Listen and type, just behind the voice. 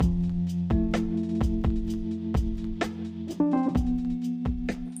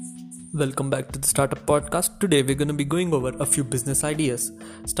Welcome back to the Startup Podcast. Today we're going to be going over a few business ideas.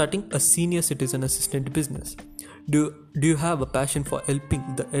 Starting a senior citizen assistant business. Do you have a passion for helping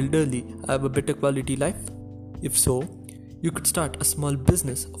the elderly have a better quality life? If so, you could start a small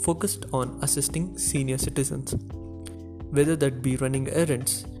business focused on assisting senior citizens. Whether that be running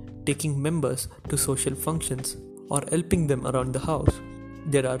errands, taking members to social functions, or helping them around the house,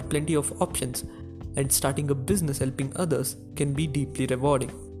 there are plenty of options, and starting a business helping others can be deeply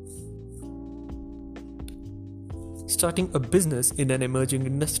rewarding. Starting a business in an emerging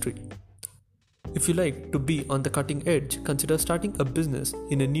industry. If you like to be on the cutting edge, consider starting a business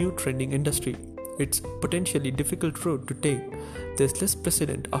in a new trending industry. It's potentially difficult road to take. There's less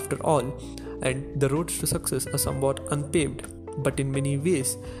precedent after all, and the roads to success are somewhat unpaved, but in many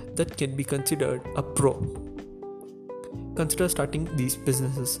ways that can be considered a pro. Consider starting these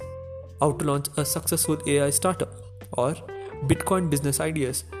businesses. How to launch a successful AI startup or Bitcoin business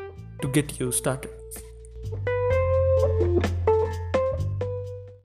ideas to get you started.